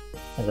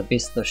ez a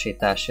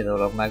biztosítási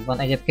dolog megvan.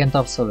 Egyébként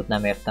abszolút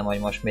nem értem, hogy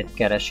most mit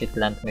keres itt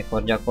lent,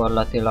 mikor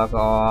gyakorlatilag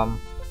a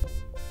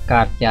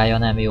kártyája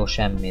nem jó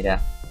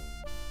semmire.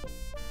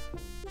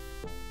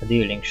 A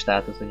dealing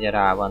státusz ugye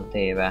rá van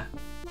téve.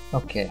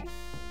 Oké.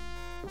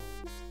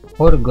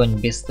 Horgony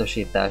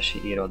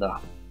biztosítási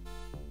iroda.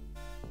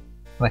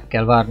 Meg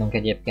kell várnunk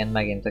egyébként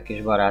megint a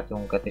kis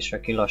barátunkat is,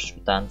 aki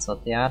lassú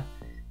táncot jár.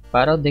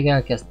 Bár addig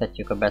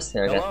elkezdhetjük a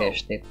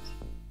beszélgetést itt.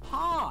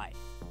 Hi!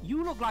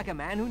 You look like a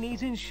man who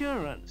needs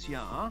insurance,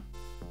 yeah?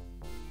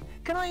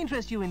 Can I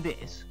interest you in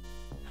this?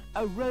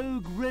 A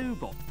rogue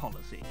robot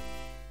policy.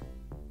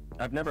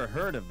 I've never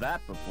heard of that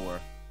before.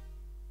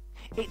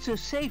 It's a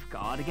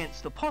safeguard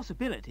against the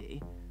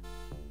possibility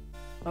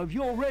of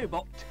your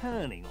robot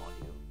turning on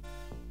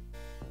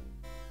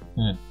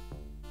you.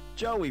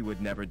 Joey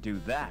would never do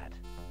that.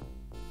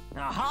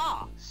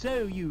 Aha!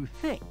 So you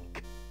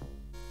think.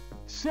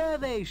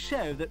 Surveys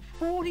show that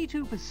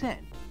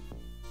 42%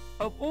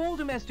 of all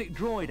domestic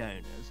droid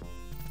owners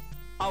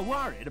are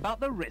worried about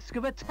the risk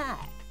of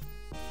attack.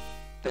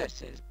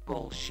 This is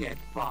bullshit,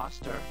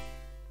 Foster.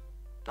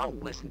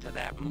 Don't listen to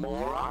that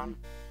moron.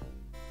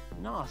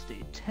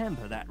 Nasty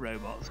temper that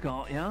robot's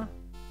got, yeah?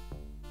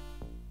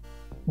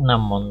 Nem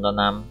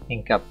mondanám,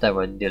 inkább te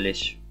vagy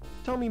Dilis.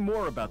 Tell me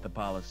more about the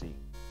policy.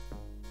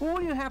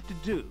 All you have to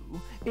do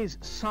is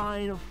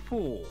sign a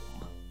form.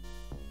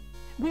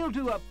 We'll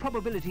do a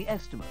probability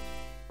estimate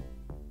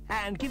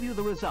and give you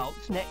the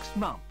results next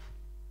month.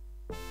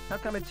 How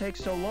come it takes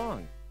so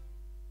long?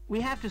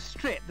 We have to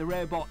strip the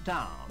robot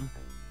down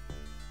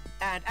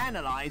and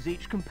analyze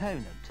each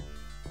component.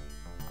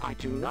 I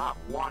do not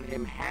want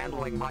him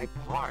handling my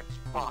parts,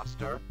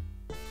 Foster.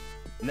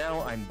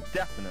 Now I'm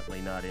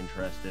definitely not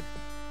interested.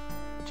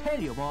 Tell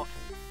you what,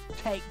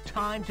 take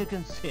time to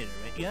consider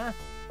it, yeah?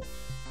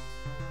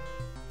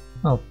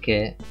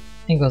 Oké.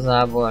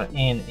 Igazából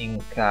én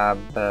inkább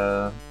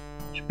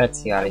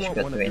speciális I want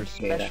one of their kötvényt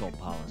kérek. special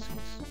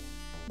policies.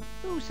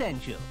 Who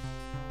sent you?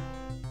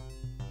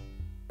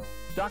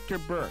 Dr.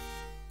 Burke.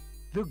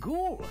 The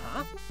ghoul,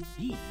 huh?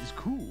 He's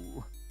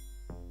cool.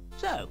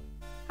 So,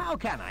 how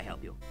can I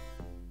help you?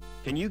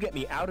 Can you get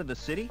me out of the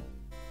city?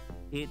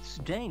 It's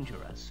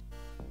dangerous.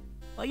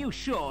 Are you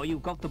sure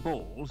you've got the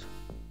balls?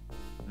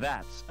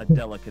 That's a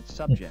delicate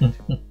subject.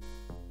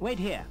 Wait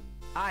here.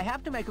 I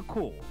have to make a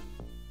call.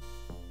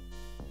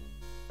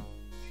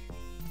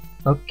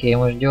 Oké,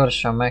 most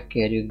gyorsan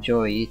megkérjük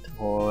Joey-t,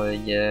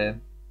 hogy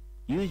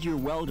Use your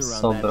welder on that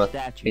szobrot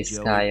statue, Joey.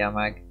 piszkálja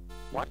meg.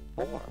 What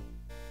for?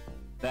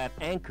 That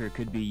anchor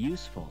could be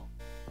useful.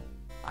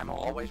 I'm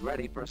always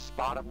ready for a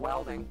spot of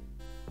welding.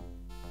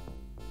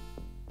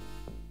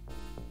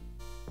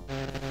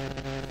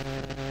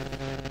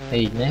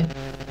 Így né?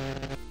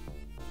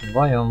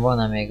 Vajon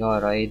van-e még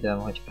arra időm,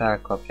 hogy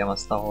felkapjam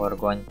azt a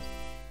horgonyt?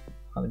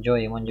 Ha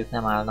Joey mondjuk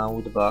nem állna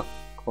útba,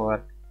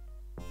 akkor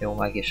jó,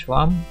 meg is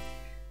van.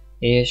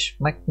 És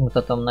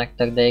megmutatom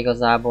nektek, de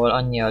igazából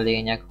annyi a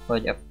lényeg,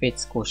 hogy a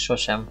fickó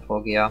sosem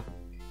fogja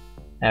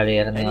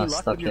elérni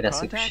azt, akire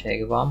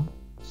szükség van.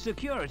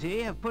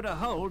 Security have put a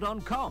hold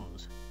on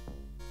comms.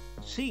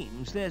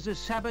 Seems there's a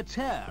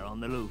saboteur on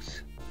the loose.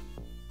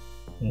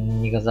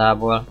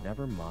 Igazából,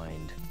 Never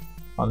mind.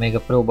 amíg a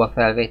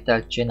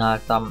próbafelvételt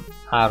csináltam,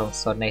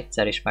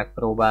 3-4-szer is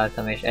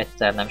megpróbáltam, és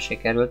egyszer nem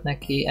sikerült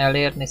neki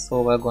elérni,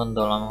 szóval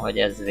gondolom, hogy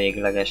ez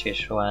végleges, és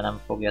soha nem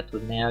fogja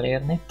tudni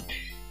elérni.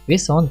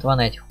 Viszont van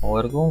egy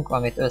horgunk,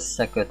 amit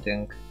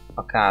összekötünk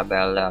a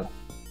kábellel,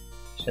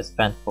 és ezt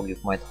fent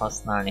fogjuk majd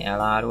használni,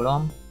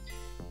 elárulom.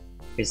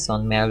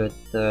 Viszont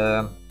mielőtt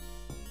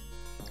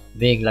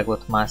végleg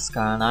ott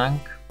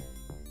mászkálnánk,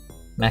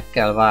 meg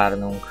kell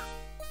várnunk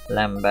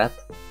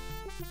Lembet,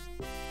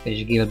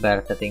 és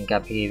Gilbertet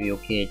inkább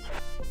hívjuk így.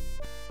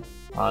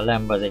 A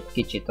Lemb az egy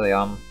kicsit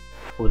olyan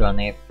fura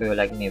név,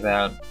 főleg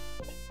mivel,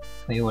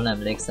 ha jól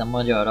emlékszem,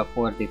 magyarra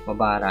fordítva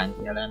bárányt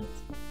jelent.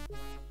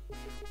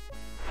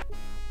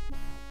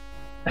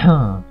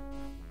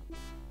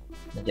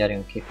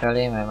 Gyerünk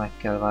kifelé, mert meg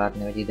kell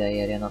várni, hogy ide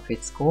érjen a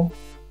fickó.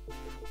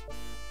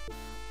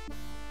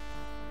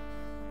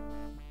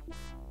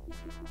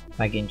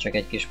 Megint csak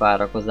egy kis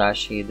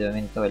várakozási idő,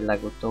 mint ahogy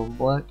legutóbb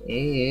volt,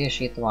 és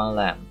itt van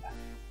Lemb.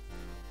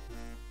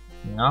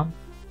 Na,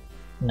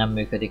 nem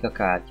működik a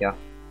kártya.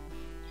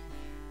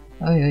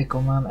 Ajaj,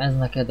 komám, ez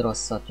neked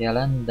rosszat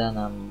jelent, de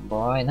nem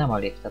baj, nem a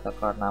liftet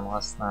akarnám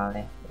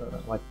használni.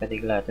 Vagy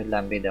pedig lehet, hogy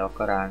Lemb ide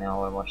akar állni,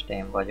 ahol most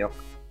én vagyok.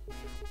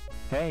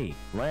 Hey,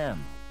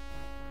 Lamb.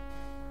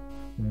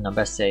 Na,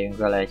 beszéljünk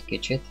vele egy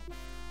kicsit.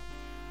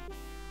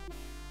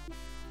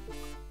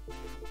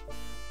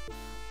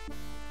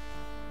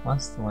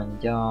 Azt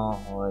mondja,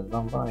 hogy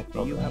van valami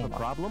Do you have a probléma.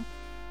 problem?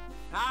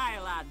 Hi,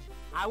 lads.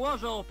 I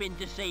was hoping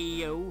to see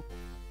you.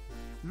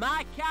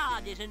 My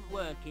card isn't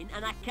working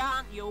and I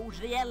can't use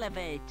the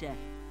elevator.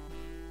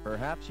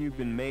 Perhaps you've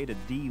been made a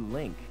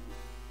D-Link.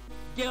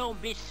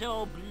 Don't be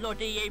so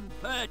bloody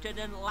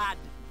impertinent, lad.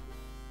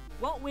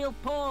 What will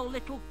poor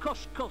little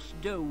Cuscus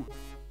do?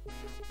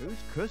 Who's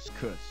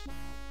Cuscus?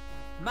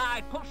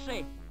 My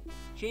pussy.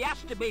 She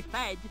has to be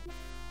fed.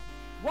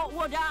 What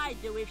would I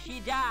do if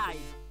she died?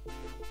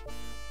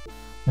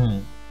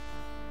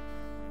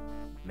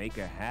 Make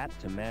a hat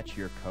to match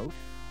your coat?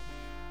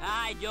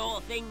 I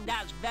don't think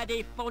that's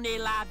very funny,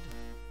 lad.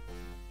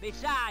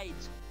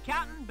 Besides,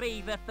 cat and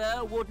beaver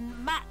fur wouldn't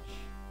match.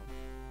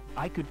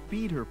 I could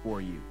feed her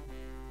for you.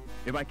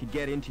 If I could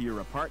get into your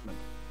apartment.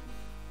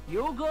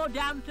 You go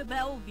down to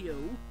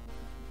Bellevue,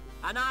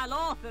 and I'll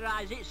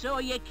authorize it so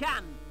you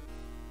can.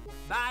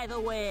 By the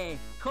way,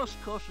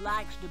 Cuscus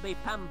likes to be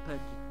pampered.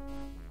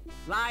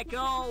 Like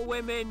all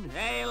women,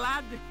 eh,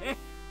 lad?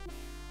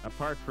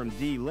 Apart from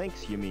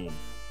D-Links, you mean?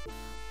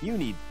 You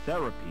need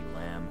therapy,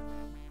 Lamb.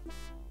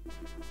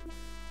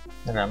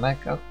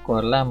 Remek,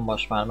 akkor Lemb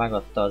most már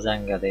megadta az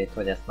engedélyt,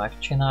 hogy ezt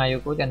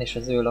megcsináljuk, ugyanis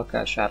az ő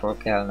lakásáról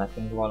kell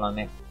nekünk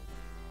valami.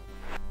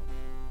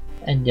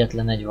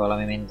 Egyetlen egy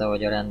valami, mint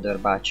ahogy a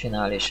rendőrbács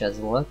csinál, és ez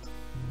volt.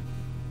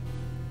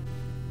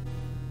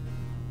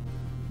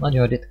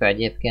 Nagyon ritka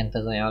egyébként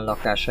ez olyan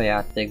lakás a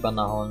játékban,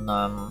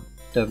 ahonnan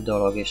több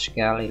dolog is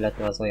kell,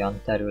 illetve az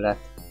olyan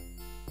terület.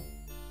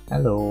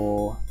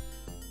 Hello!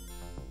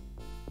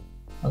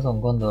 Azon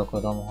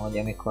gondolkodom, hogy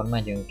amikor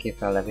megyünk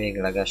kifele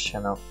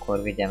véglegesen,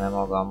 akkor vigyem-e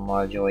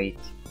magammal Joey-t.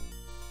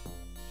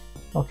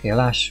 Oké,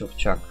 lássuk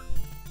csak.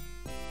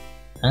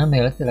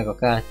 Elméletileg a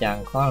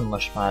kártyánkkal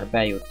most már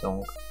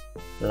bejutunk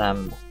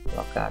Lamb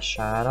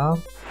lakására.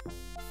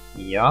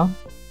 Ja.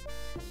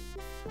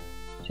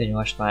 Úgyhogy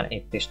most már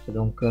itt is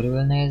tudunk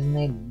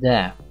körülnézni,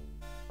 de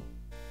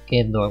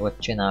két dolgot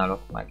csinálok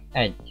meg.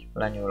 Egy,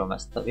 lenyúlom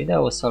ezt a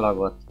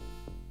videószalagot.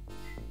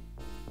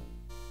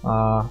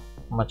 A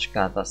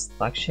macskát azt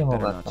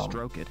megsimogatom.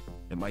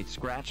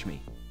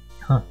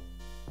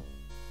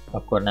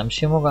 Akkor nem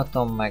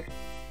simogatom meg,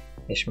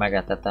 és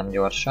megetetem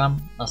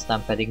gyorsan,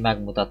 aztán pedig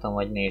megmutatom,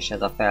 hogy mi is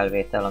ez a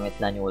felvétel, amit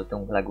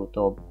lenyúltunk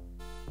legutóbb.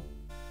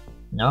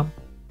 Na,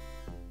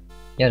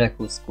 gyere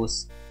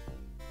kuszkusz!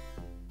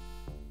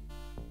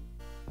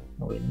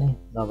 Úgyni,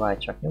 zabálj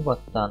csak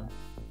nyugodtan.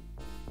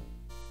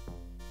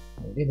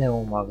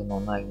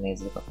 Videómagnum,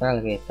 megnézzük a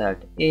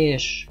felvételt,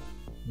 és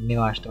mi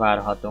mást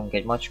várhatunk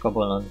egy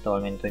macskabolondtól,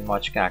 mint hogy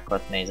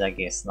macskákat néz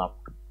egész nap.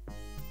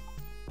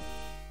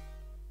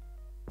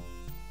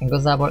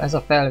 Igazából ez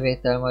a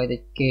felvétel majd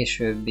egy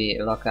későbbi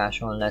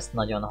lakáson lesz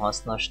nagyon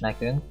hasznos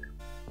nekünk.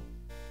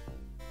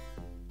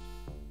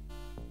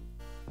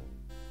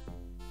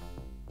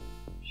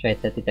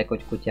 Sejtetitek,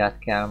 hogy kutyát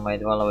kell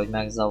majd valahogy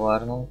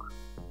megzavarnunk.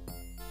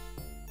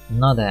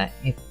 Na de,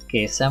 itt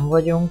készen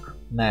vagyunk,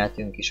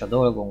 mehetünk is a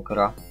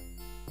dolgunkra.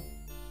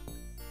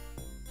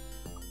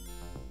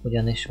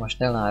 Ugyanis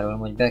most elárulom,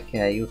 hogy be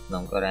kell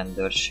jutnunk a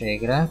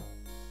rendőrségre.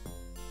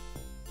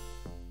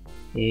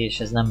 És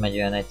ez nem megy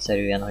olyan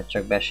egyszerűen, hogy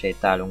csak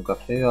besétálunk a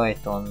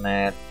főajtón,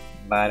 mert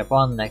bár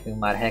van nekünk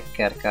már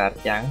hacker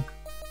kártyánk,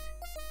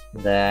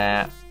 de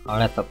a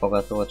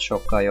letapogatót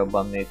sokkal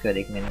jobban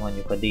működik, mint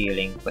mondjuk a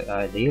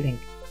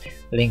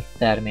Link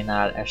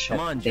terminál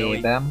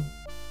esetében.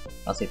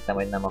 Azt hittem,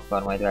 hogy nem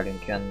akar majd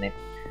velünk jönni.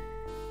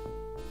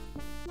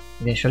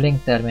 És a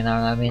Link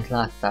terminálnál, mint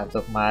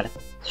láttátok, már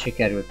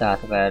sikerült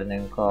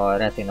átvernünk a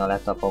retina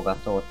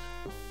letapogatót.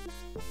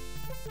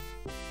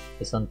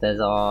 Viszont ez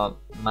a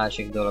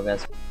másik dolog,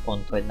 ez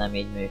pont, hogy nem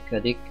így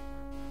működik.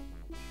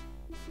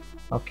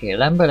 Oké,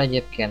 Lambel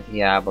egyébként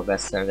hiába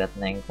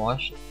beszélgetnénk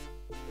most.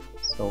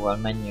 Szóval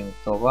menjünk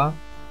tovább,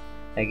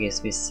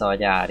 egész vissza a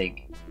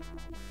gyárig.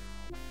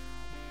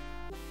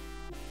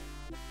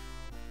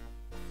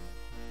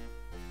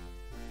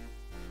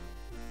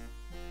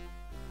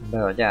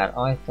 Be a gyár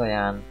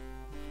ajtaján.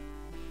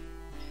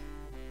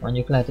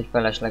 Mondjuk lehet, hogy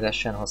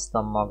feleslegesen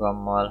hoztam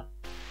magammal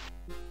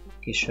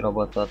kis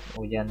robotot,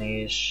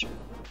 ugyanis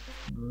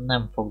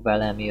nem fog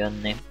velem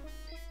jönni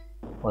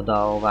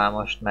oda, ahová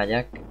most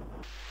megyek.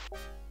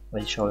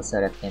 Vagyis ahol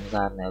szeretném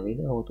zárni a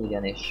videót,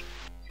 ugyanis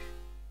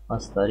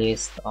azt a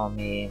részt,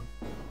 ami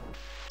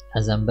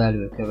ezen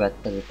belül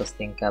következik, azt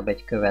inkább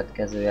egy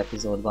következő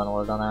epizódban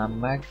oldanám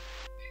meg.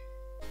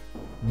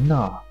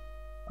 Na,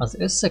 az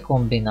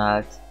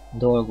összekombinált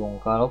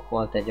dolgunkkal, ott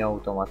volt egy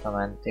automata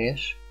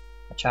mentés,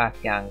 a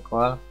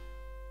csákjánkkal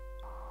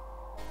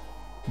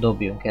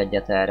dobjunk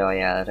egyet erre a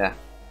jelre.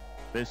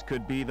 This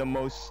could be the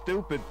most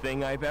stupid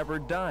thing I've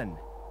ever done.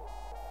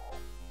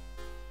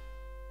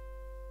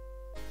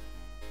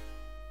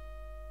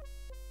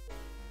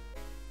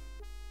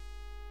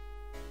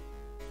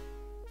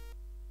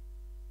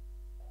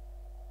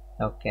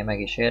 Oké, meg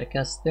is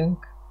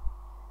érkeztünk.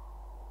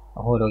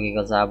 A horog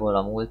igazából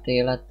a múlt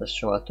élet, azt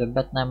soha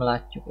többet nem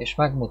látjuk, és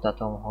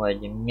megmutatom,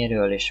 hogy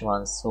miről is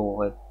van szó,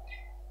 hogy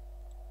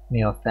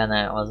mi a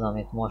fene az,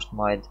 amit most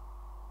majd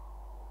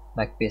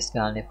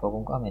megpiszkálni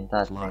fogunk, amint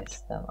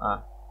átnéztem.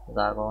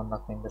 Zárva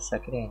vannak mind a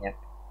szekrények.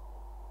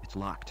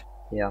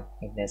 Ja,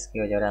 így néz ki,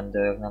 hogy a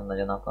rendőrök nem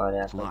nagyon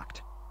akarják, hogy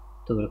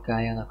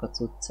turkáljanak a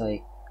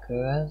cuccaik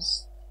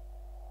közt.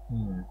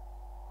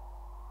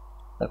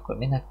 De akkor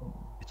minek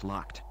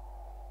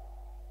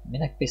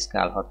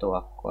piszkálható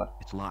akkor?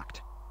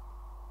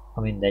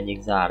 Ha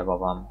mindegyik zárva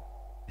van.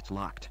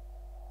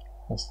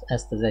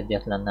 Ezt az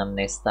egyetlen nem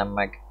néztem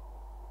meg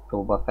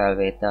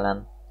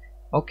próbafelvételen.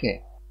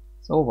 Oké,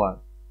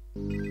 szóval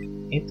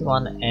itt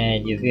van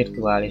egy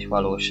virtuális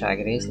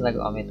valóság részleg,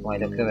 amit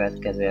majd a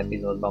következő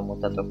epizódban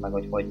mutatok meg,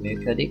 hogy hogy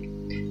működik.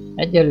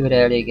 Egyelőre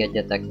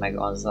elégedjetek meg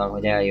azzal,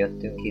 hogy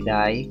eljöttünk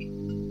idáig,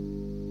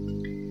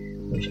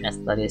 és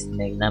ezt a részt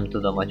még nem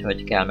tudom, hogy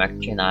hogy kell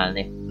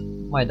megcsinálni.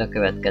 Majd a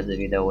következő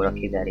videóra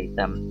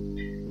kiderítem.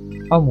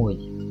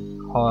 Amúgy,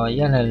 ha a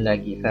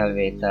jelenlegi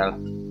felvétel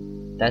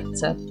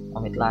tetszett,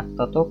 amit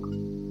láttatok,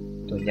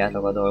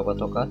 tudjátok a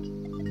dolgotokat,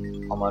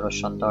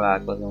 hamarosan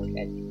találkozunk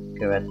egy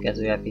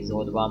következő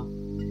epizódban.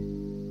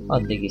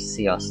 Addig is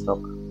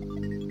sziasztok!